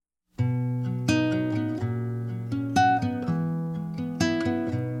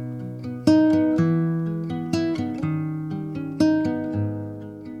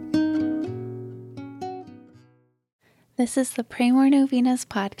This is the Pray More Novenas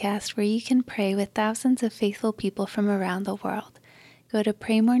podcast where you can pray with thousands of faithful people from around the world. Go to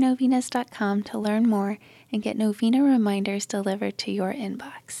praymorenovenas.com to learn more and get novena reminders delivered to your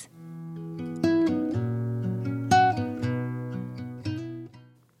inbox.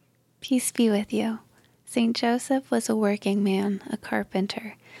 Peace be with you. Saint Joseph was a working man, a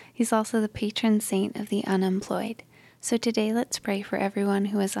carpenter. He's also the patron saint of the unemployed. So today let's pray for everyone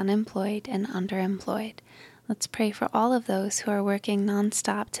who is unemployed and underemployed. Let's pray for all of those who are working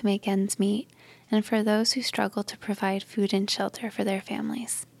nonstop to make ends meet, and for those who struggle to provide food and shelter for their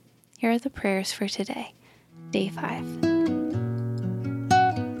families. Here are the prayers for today, Day 5.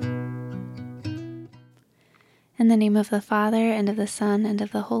 In the name of the Father, and of the Son, and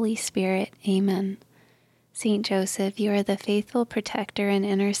of the Holy Spirit, Amen. Saint Joseph, you are the faithful protector and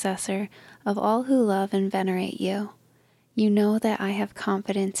intercessor of all who love and venerate you. You know that I have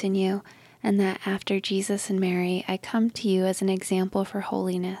confidence in you, and that after Jesus and Mary, I come to you as an example for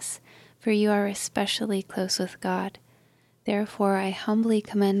holiness, for you are especially close with God. Therefore, I humbly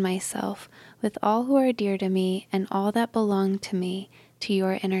commend myself, with all who are dear to me and all that belong to me, to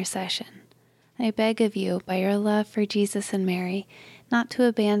your intercession. I beg of you, by your love for Jesus and Mary, not to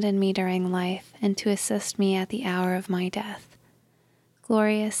abandon me during life, and to assist me at the hour of my death.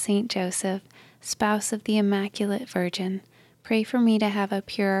 Glorious Saint Joseph, spouse of the Immaculate Virgin, pray for me to have a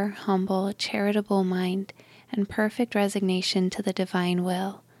pure, humble, charitable mind and perfect resignation to the divine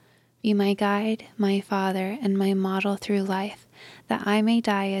will. Be my guide, my father, and my model through life, that I may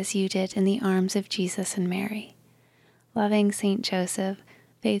die as you did in the arms of Jesus and Mary. Loving Saint Joseph,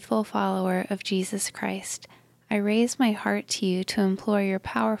 faithful follower of Jesus Christ, I raise my heart to you to implore your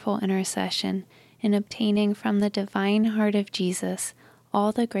powerful intercession in obtaining from the divine heart of Jesus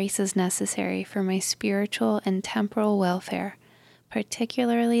all the graces necessary for my spiritual and temporal welfare,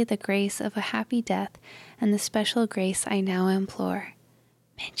 particularly the grace of a happy death and the special grace I now implore.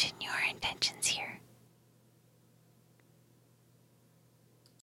 Mention your intentions here.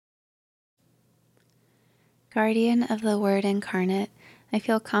 Guardian of the Word incarnate, I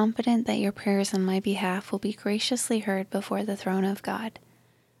feel confident that your prayers on my behalf will be graciously heard before the throne of God.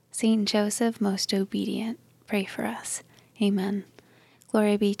 Saint Joseph, most obedient, pray for us. Amen.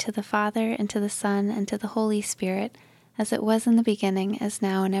 Glory be to the Father, and to the Son, and to the Holy Spirit, as it was in the beginning, is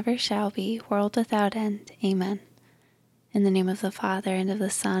now, and ever shall be, world without end. Amen. In the name of the Father, and of the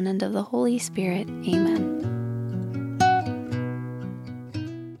Son, and of the Holy Spirit. Amen.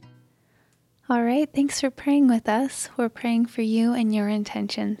 All right, thanks for praying with us. We're praying for you and your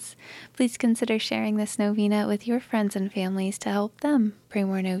intentions. Please consider sharing this novena with your friends and families to help them pray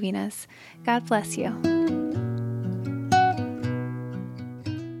more novenas. God bless you.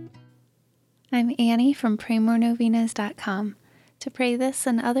 I'm Annie from praymorenovenas.com. To pray this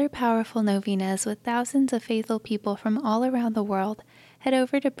and other powerful novenas with thousands of faithful people from all around the world, head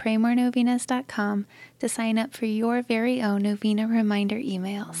over to praymorenovenas.com to sign up for your very own novena reminder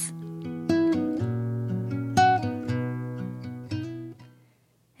emails.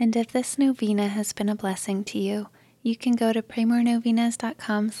 And if this novena has been a blessing to you, you can go to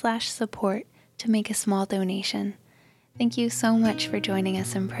praymorenovenas.com/support to make a small donation. Thank you so much for joining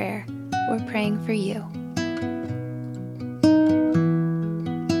us in prayer. We're praying for you.